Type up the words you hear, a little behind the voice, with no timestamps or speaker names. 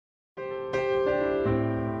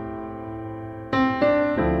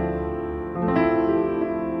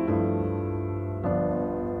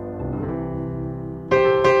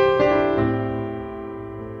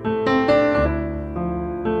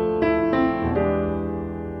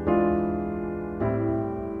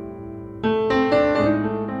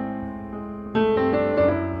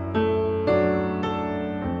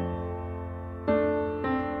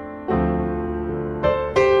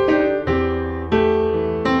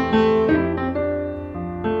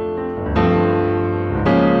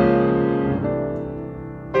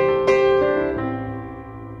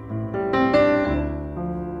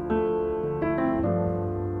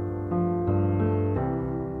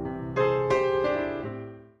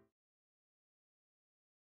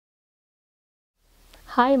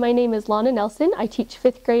Hi, my name is Lana Nelson. I teach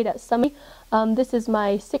 5th grade at Summit. This is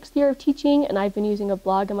my 6th year of teaching, and I've been using a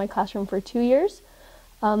blog in my classroom for 2 years.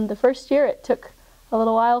 The first year it took a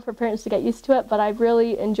little while for parents to get used to it, but I've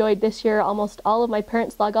really enjoyed this year. Almost all of my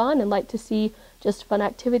parents log on and like to see just fun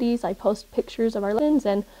activities. I post pictures of our lessons,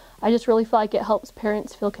 and I just really feel like it helps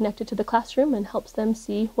parents feel connected to the classroom and helps them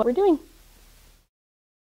see what we're doing.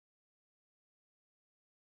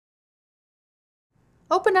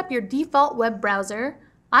 Open up your default web browser.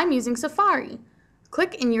 I'm using Safari.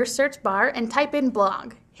 Click in your search bar and type in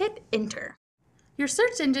blog. Hit enter. Your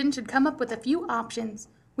search engine should come up with a few options.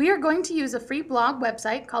 We are going to use a free blog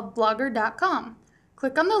website called Blogger.com.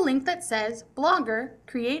 Click on the link that says Blogger,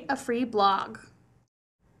 create a free blog.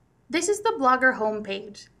 This is the Blogger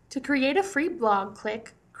homepage. To create a free blog,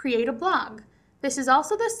 click Create a Blog. This is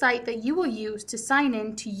also the site that you will use to sign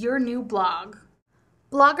in to your new blog.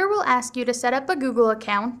 Blogger will ask you to set up a Google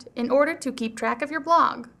account in order to keep track of your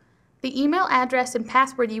blog. The email address and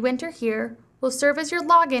password you enter here will serve as your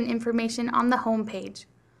login information on the home page.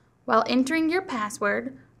 While entering your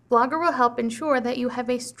password, Blogger will help ensure that you have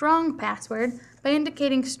a strong password by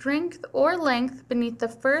indicating strength or length beneath the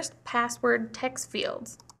first password text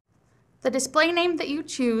fields. The display name that you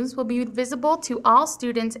choose will be visible to all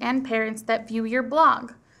students and parents that view your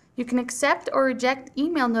blog. You can accept or reject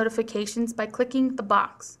email notifications by clicking the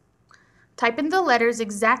box. Type in the letters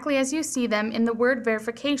exactly as you see them in the word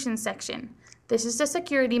verification section. This is a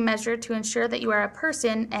security measure to ensure that you are a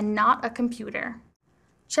person and not a computer.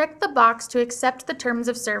 Check the box to accept the terms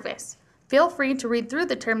of service. Feel free to read through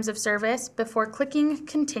the terms of service before clicking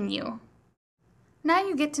continue. Now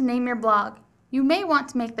you get to name your blog. You may want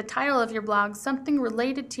to make the title of your blog something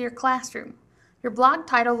related to your classroom. Your blog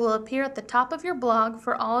title will appear at the top of your blog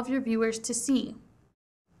for all of your viewers to see.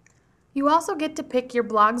 You also get to pick your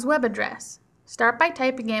blog's web address. Start by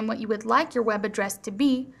typing in what you would like your web address to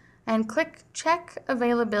be and click Check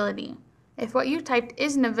Availability. If what you typed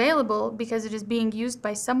isn't available because it is being used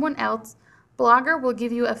by someone else, Blogger will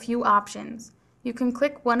give you a few options. You can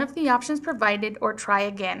click one of the options provided or try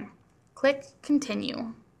again. Click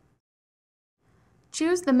Continue.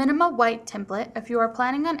 Choose the Minima White template if you are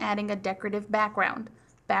planning on adding a decorative background.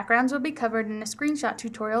 Backgrounds will be covered in a screenshot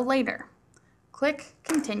tutorial later. Click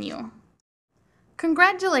Continue.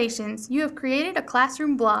 Congratulations! You have created a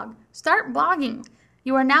classroom blog. Start blogging!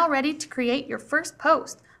 You are now ready to create your first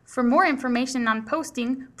post. For more information on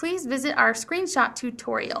posting, please visit our screenshot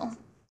tutorial.